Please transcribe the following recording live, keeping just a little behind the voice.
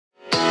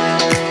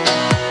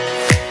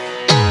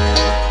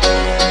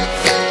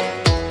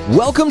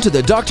Welcome to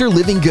the Dr.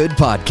 Living Good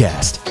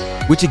podcast,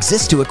 which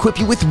exists to equip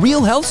you with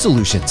real health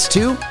solutions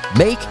to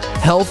make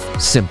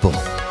health simple.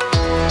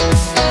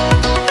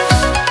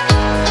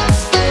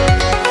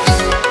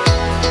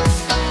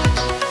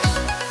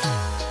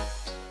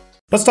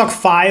 Let's talk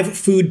 5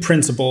 food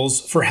principles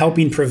for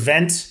helping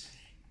prevent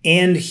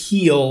and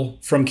heal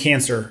from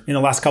cancer. In the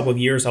last couple of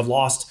years, I've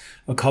lost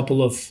a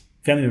couple of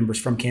family members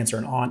from cancer,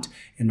 an aunt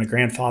and my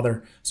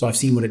grandfather. So I've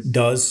seen what it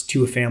does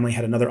to a family.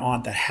 Had another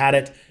aunt that had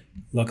it.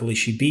 Luckily,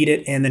 she beat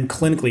it. And then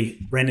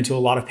clinically ran into a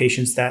lot of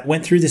patients that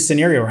went through this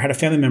scenario or had a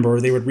family member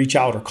where they would reach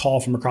out or call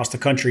from across the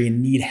country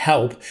and need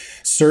help.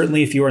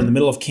 Certainly, if you are in the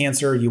middle of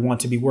cancer, you want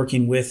to be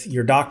working with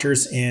your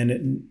doctors.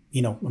 And,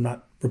 I'm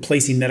not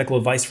replacing medical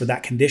advice for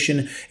that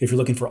condition. If you're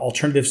looking for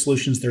alternative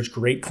solutions, there's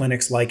great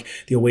clinics like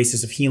the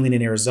Oasis of Healing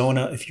in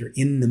Arizona if you're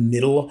in the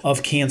middle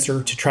of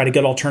cancer to try to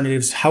get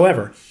alternatives.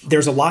 However,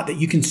 there's a lot that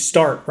you can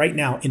start right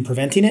now in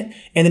preventing it.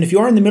 And then if you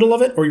are in the middle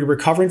of it or you're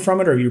recovering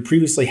from it or you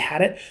previously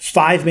had it,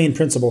 5 main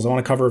principles I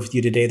want to cover with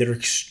you today that are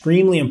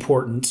extremely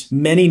important.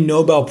 Many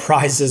Nobel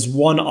Prizes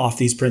won off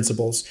these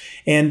principles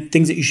and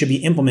things that you should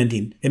be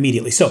implementing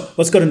immediately. So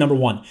let's go to number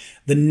 1.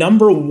 The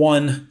number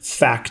 1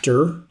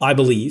 factor, I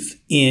believe,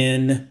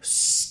 in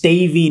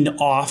staving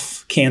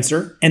off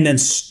cancer and then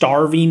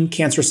starving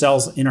cancer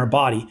cells in our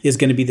body is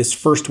going to be this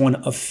first one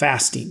of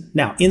fasting.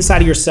 Now,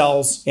 inside of your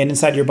cells and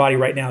inside your body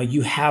right now,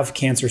 you have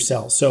cancer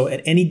cells. So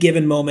at any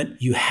given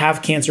moment, you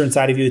have cancer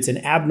inside of you. It's an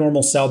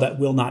abnormal cell that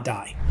will not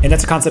die. And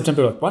that's a concept some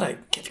people are like, what, I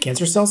have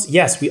cancer cells?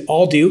 Yes, we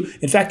all do.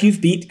 In fact, you've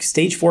beat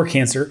stage 4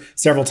 cancer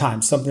several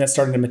times, something that's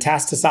starting to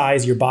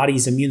metastasize, your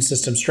body's immune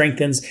system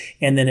strengthens,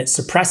 and then it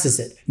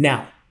suppresses it.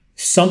 Now,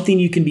 something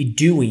you can be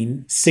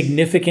doing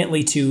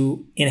significantly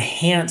to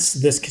enhance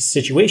this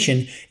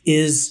situation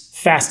is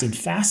fasting.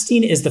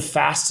 Fasting is the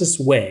fastest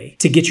way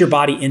to get your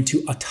body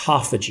into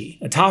autophagy.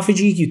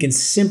 Autophagy, you can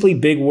simply,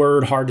 big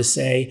word, hard to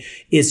say,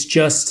 is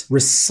just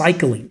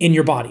recycling in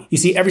your body. You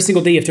see, every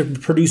single day you have to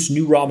produce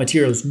new raw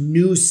materials,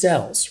 new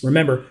cells.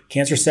 Remember,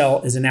 cancer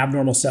cell is an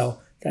abnormal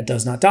cell that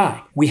does not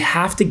die. We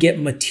have to get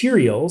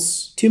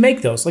materials to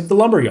make those, like the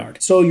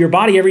lumberyard. So your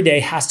body every day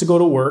has to go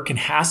to work and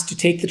has to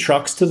take the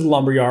trucks to the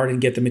lumberyard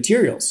and get the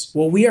materials.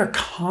 Well, we are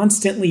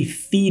constantly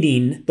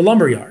feeding the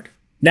lumberyard.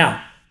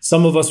 Now,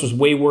 some of us with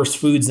way worse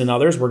foods than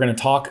others. We're going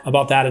to talk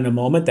about that in a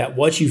moment, that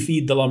what you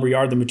feed the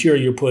lumberyard, the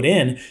material you put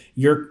in,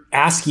 you're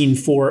asking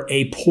for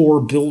a poor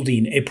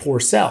building, a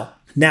poor cell.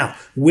 Now,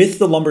 with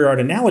the lumberyard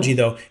analogy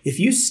though, if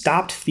you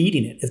stopped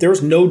feeding it, if there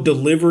was no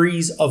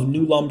deliveries of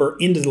new lumber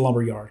into the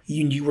lumberyard,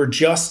 you were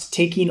just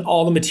taking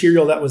all the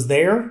material that was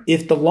there,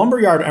 if the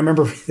lumberyard, I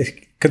remember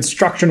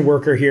construction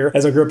worker here.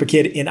 As I grew up a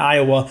kid in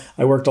Iowa,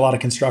 I worked a lot of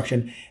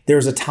construction. There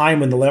was a time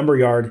when the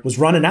lumberyard was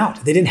running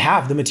out. They didn't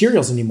have the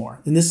materials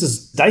anymore. And this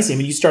is dicey. I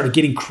mean, you started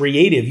getting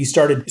creative.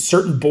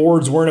 Certain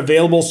boards weren't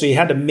available, so you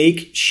had to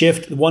make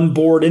shift one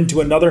board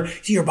into another.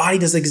 So your body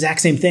does the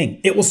exact same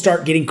thing. It will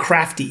start getting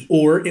crafty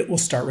or it will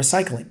start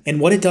recycling. And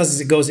what it does is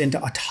it goes into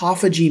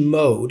autophagy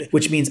mode,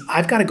 which means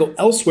I've got to go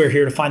elsewhere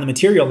here to find the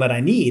material that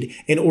I need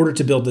in order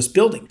to build this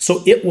building.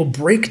 So it will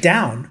break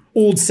down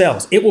old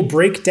cells. It will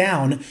break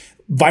down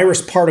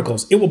virus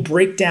particles. It will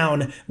break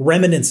down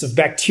remnants of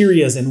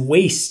bacteria and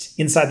waste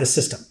inside the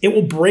system. It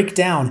will break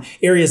down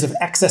areas of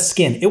excess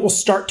skin. It will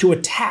start to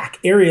attack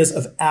areas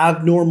of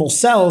abnormal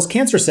cells,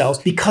 cancer cells,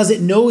 because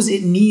it knows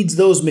it needs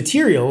those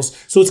materials.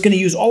 So it's going to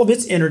use all of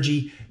its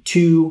energy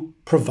to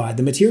provide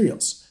the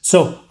materials.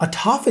 So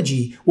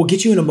autophagy will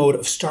get you in a mode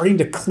of starting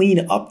to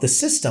clean up the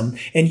system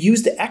and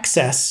use the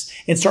excess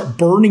and start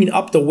burning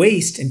up the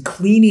waste and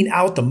cleaning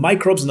out the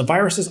microbes and the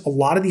viruses. A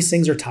lot of these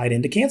things are tied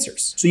into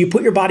cancers. So you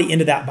put your body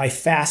into that by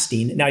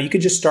fasting. Now you could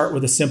just start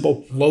with a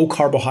simple low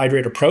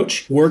carbohydrate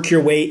approach, work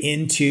your way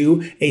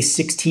into a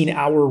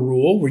 16-hour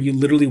rule where you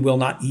literally will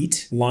not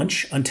eat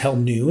lunch until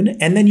noon.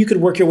 And then you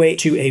could work your way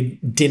to a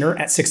dinner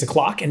at 6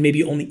 o'clock and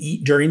maybe only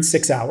eat during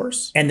 6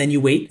 hours. And then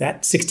you wait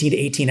that 16 to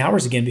 18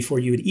 hours again before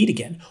you would eat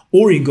again.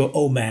 Or you can go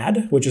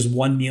OMAD, which is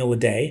 1 meal a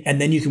day.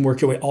 And then you can work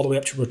your way all the way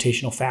up to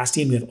rotational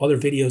fasting. We have other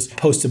videos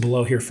posted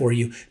below here for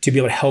you to be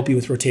able to help you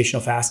with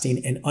rotational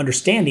fasting and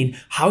understanding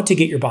how to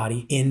get your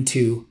body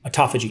into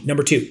autophagy.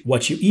 Number 2,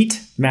 what you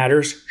eat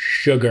matters.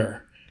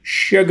 Sugar.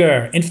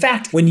 In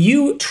fact, when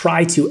you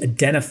try to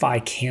identify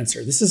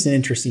cancer, this is an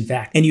interesting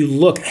fact, and you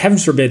look,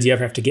 heavens forbid you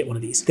ever have to get one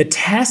of these. The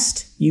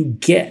test you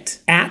get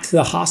at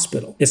the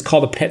hospital is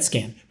called a PET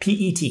scan,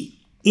 PET.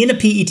 In a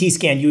PET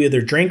scan, you either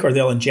drink or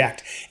they'll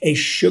inject a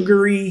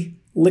sugary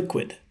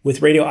liquid with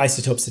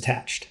radioisotopes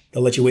attached.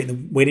 They'll let you wait in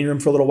the waiting room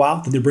for a little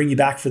while, then they'll bring you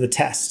back for the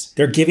test.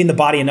 They're giving the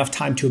body enough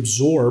time to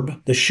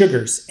absorb the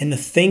sugars. And the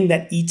thing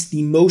that eats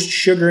the most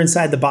sugar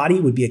inside the body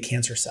would be a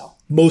cancer cell.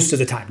 Most of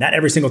the time, not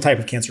every single type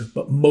of cancer,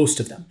 but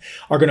most of them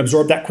are going to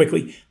absorb that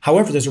quickly.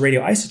 However, there's a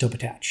radioisotope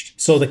attached.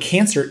 So the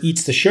cancer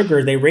eats the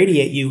sugar, they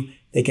radiate you,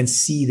 they can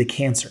see the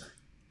cancer.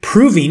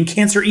 Proving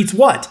cancer eats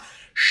what?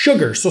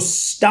 Sugar. So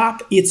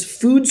stop its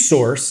food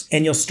source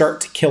and you'll start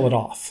to kill it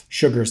off.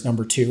 Sugar is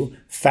number 2.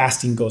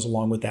 Fasting goes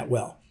along with that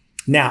well.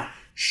 Now,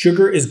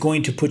 Sugar is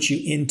going to put you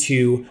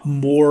into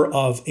more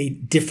of a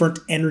different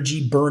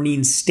energy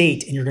burning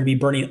state, and you're going to be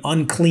burning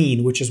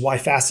unclean, which is why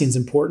fasting is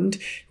important,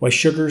 why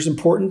sugar is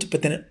important,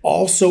 but then it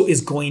also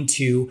is going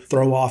to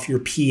throw off your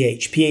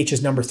pH. pH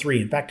is number 3.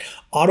 In fact,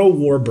 Otto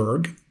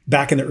Warburg,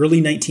 back in the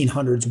early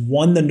 1900s,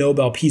 won the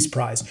Nobel Peace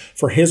Prize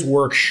for his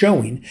work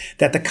showing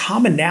that the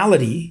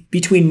commonality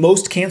between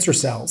most cancer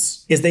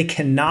cells is they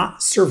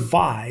cannot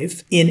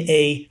survive in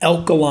an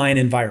alkaline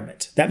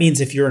environment. That means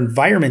if your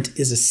environment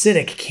is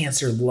acidic,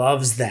 cancer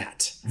loves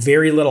that.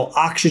 Very little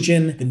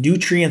oxygen, the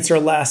nutrients are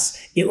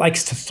less. It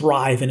likes to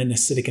thrive in an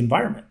acidic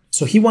environment.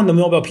 So he won the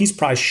Nobel Peace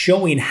Prize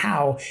showing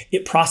how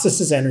it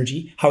processes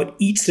energy, how it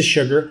eats the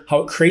sugar,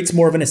 how it creates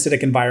more of an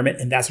acidic environment,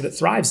 and that's what it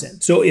thrives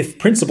in. So if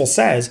principle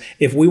says,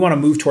 if we want to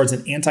move towards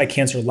an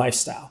anti-cancer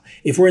lifestyle,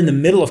 if we're in the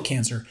middle of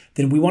cancer,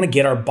 then we want to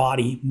get our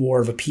body more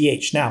of a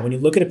pH. Now, when you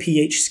look at a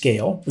pH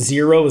scale,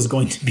 0 is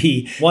going to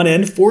be one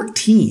end,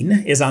 14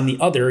 is on the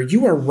other.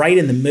 You are right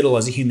in the middle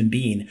as a human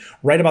being,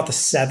 right about the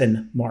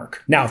 7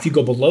 mark. Now, if you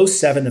go below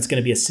 7, that's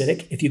going to be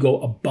acidic. If you go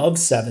above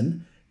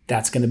 7,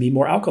 that's going to be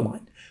more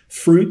alkaline.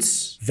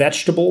 Fruits,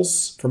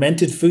 vegetables,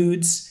 fermented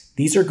foods,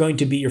 these are going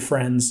to be your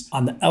friends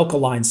on the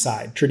alkaline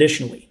side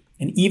traditionally.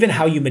 And even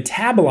how you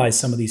metabolize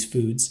some of these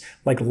foods,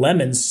 like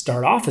lemons,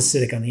 start off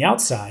acidic on the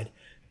outside,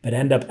 but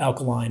end up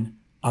alkaline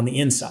on the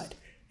inside.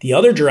 The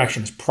other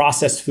direction is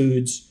processed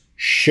foods,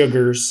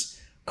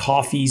 sugars,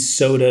 coffees,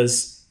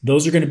 sodas.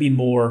 Those are going to be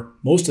more,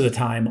 most of the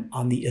time,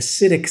 on the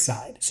acidic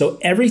side. So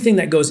everything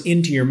that goes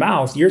into your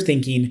mouth, you're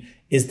thinking,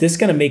 is this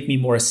going to make me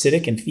more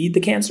acidic and feed the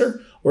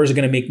cancer? Or is it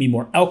going to make me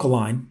more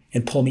alkaline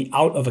and pull me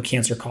out of a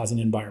cancer-causing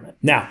environment?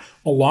 Now,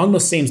 along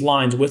those same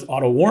lines with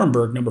Otto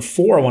Warburg, number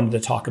 4 I wanted to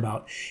talk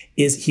about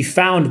is he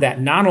found that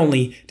not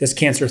only does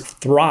cancer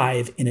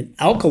thrive in an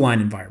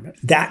alkaline environment,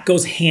 that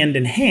goes hand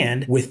in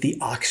hand with the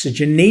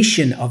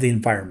oxygenation of the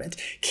environment.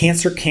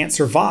 Cancer can't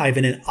survive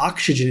in an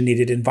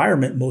oxygenated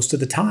environment most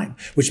of the time,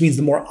 which means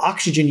the more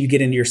oxygen you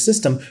get into your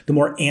system, the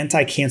more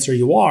anti-cancer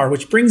you are,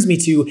 which brings me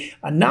to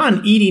a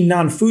non-eating,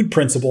 non-food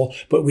principle,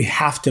 but we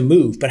have to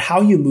move. But how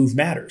you move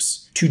matters.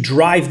 To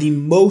drive the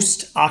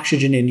most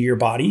oxygen into your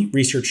body,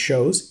 research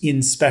shows, in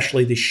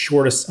especially the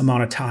shortest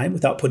amount of time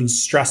without putting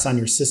stress on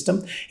your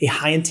system, a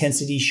high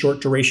intensity, short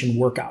duration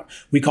workout.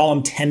 We call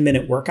them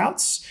 10-minute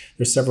workouts.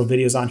 There's several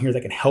videos on here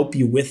that can help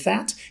you with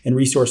that and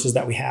resources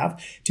that we have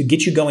to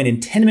get you going in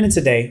 10 minutes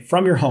a day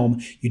from your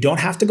home. You don't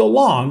have to go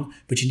long,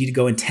 but you need to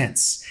go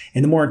intense.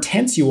 And the more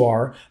intense you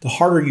are, the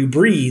harder you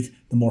breathe,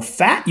 the more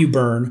fat you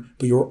burn,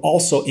 but you're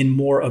also in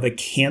more of a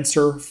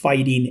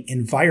cancer-fighting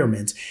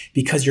environment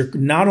because you're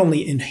not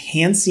only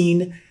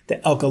enhancing the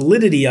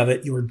alkalinity of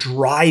it, you're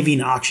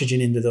driving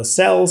oxygen into those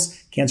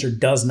cells. Cancer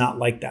does not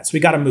like that. So we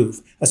got to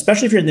move,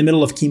 especially if you're in the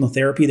middle of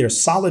chemotherapy. There's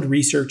solid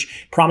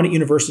research. Prominent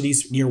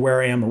universities near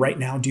where I am right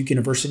now, Duke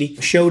University,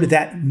 showed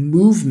that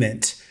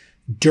movement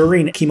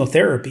during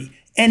chemotherapy,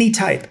 any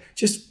type,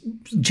 just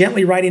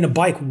gently riding a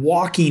bike,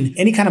 walking,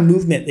 any kind of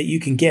movement that you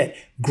can get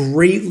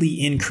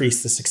greatly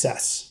increase the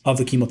success of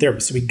the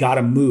chemotherapy. So we got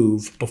to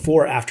move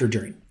before, after,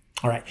 during.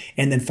 All right.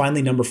 And then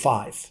finally, number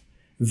 5,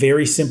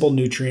 very simple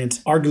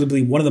nutrient,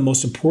 arguably one of the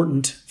most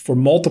important for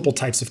multiple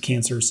types of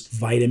cancers,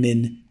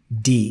 vitamin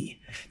D.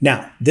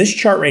 Now, this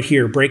chart right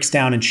here breaks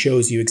down and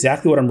shows you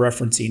exactly what I'm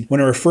referencing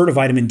when I refer to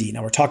vitamin D.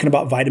 Now, we're talking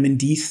about vitamin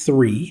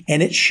D3,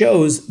 and it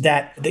shows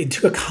that they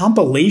took a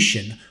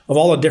compilation of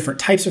all the different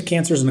types of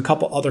cancers and a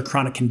couple other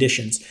chronic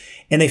conditions.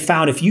 And they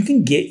found if you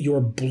can get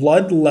your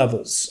blood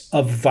levels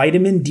of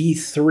vitamin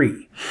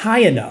D3 high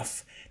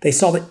enough, they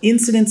saw the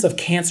incidence of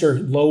cancer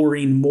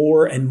lowering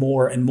more and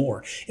more and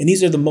more. And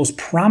these are the most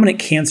prominent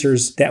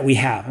cancers that we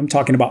have. I'm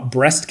talking about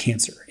breast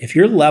cancer. If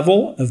your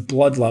level of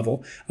blood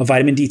level of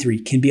vitamin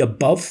D3 can be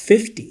above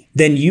 50,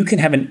 then you can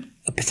have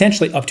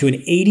potentially up to an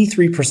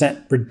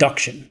 83%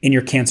 reduction in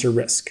your cancer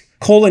risk.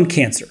 Colon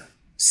cancer,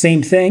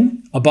 same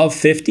thing, above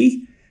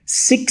 50,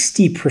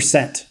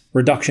 60%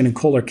 reduction in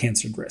colon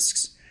cancer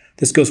risks.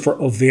 This goes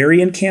for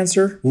ovarian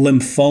cancer,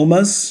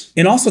 lymphomas,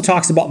 and also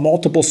talks about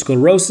multiple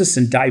sclerosis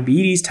and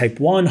diabetes, type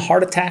 1,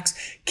 heart attacks,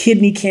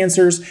 kidney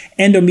cancers,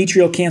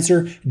 endometrial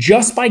cancer,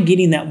 just by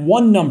getting that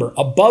one number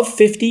above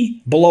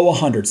 50, below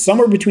 100.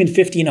 Somewhere between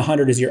 50 and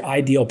 100 is your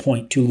ideal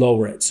point to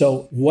lower it.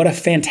 So what a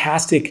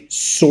fantastic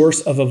source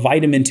of a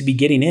vitamin to be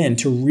getting in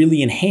to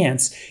really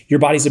enhance your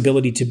body's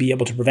ability to be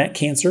able to prevent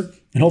cancer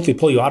and hopefully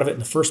pull you out of it in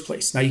the first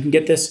place. Now you can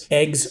get this.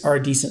 Eggs are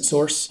a decent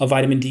source of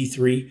vitamin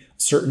D3.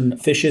 Certain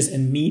fishes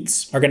and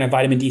meats are going to have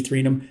vitamin D3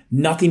 in them.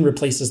 Nothing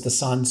replaces the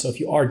sun. So if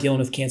you are dealing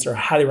with cancer, I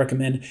highly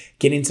recommend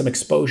getting some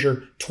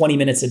exposure, 20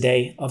 minutes a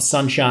day of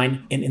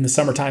sunshine in the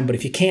summertime. But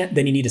if you can't,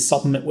 then you need to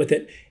supplement with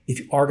it. If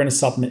you are going to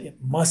supplement, it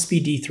must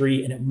be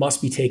D3 and it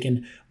must be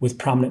taken with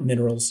prominent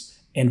minerals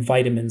and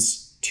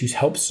vitamins to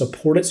help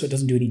support it so it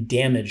doesn't do any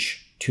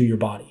damage to your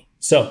body.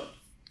 So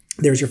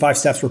there's your 5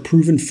 steps for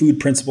proven food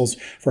principles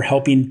for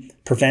helping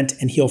prevent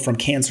and heal from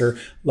cancer.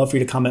 Love for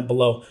you to comment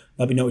below.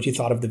 Let me know what you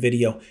thought of the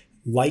video.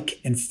 Like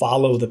and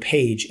follow the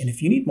page. And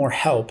if you need more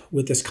help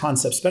with this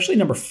concept, especially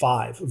number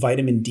 5,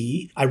 vitamin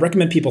D, I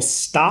recommend people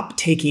stop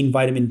taking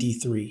vitamin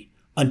D3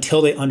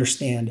 until they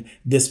understand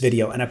this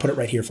video. And I put it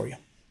right here for you.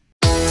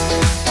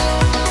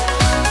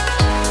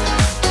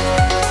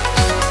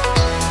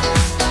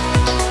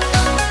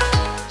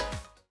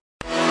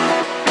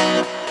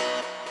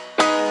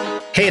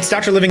 Hey, it's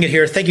Dr. Living It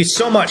here. Thank you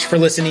so much for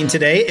listening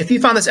today. If you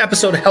found this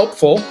episode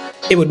helpful,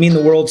 it would mean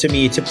the world to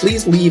me to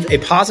please leave a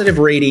positive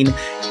rating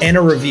and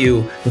a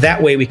review.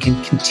 That way we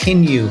can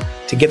continue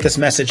to get this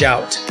message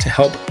out to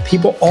help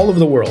people all over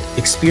the world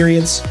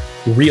experience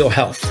real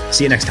health.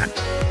 See you next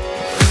time.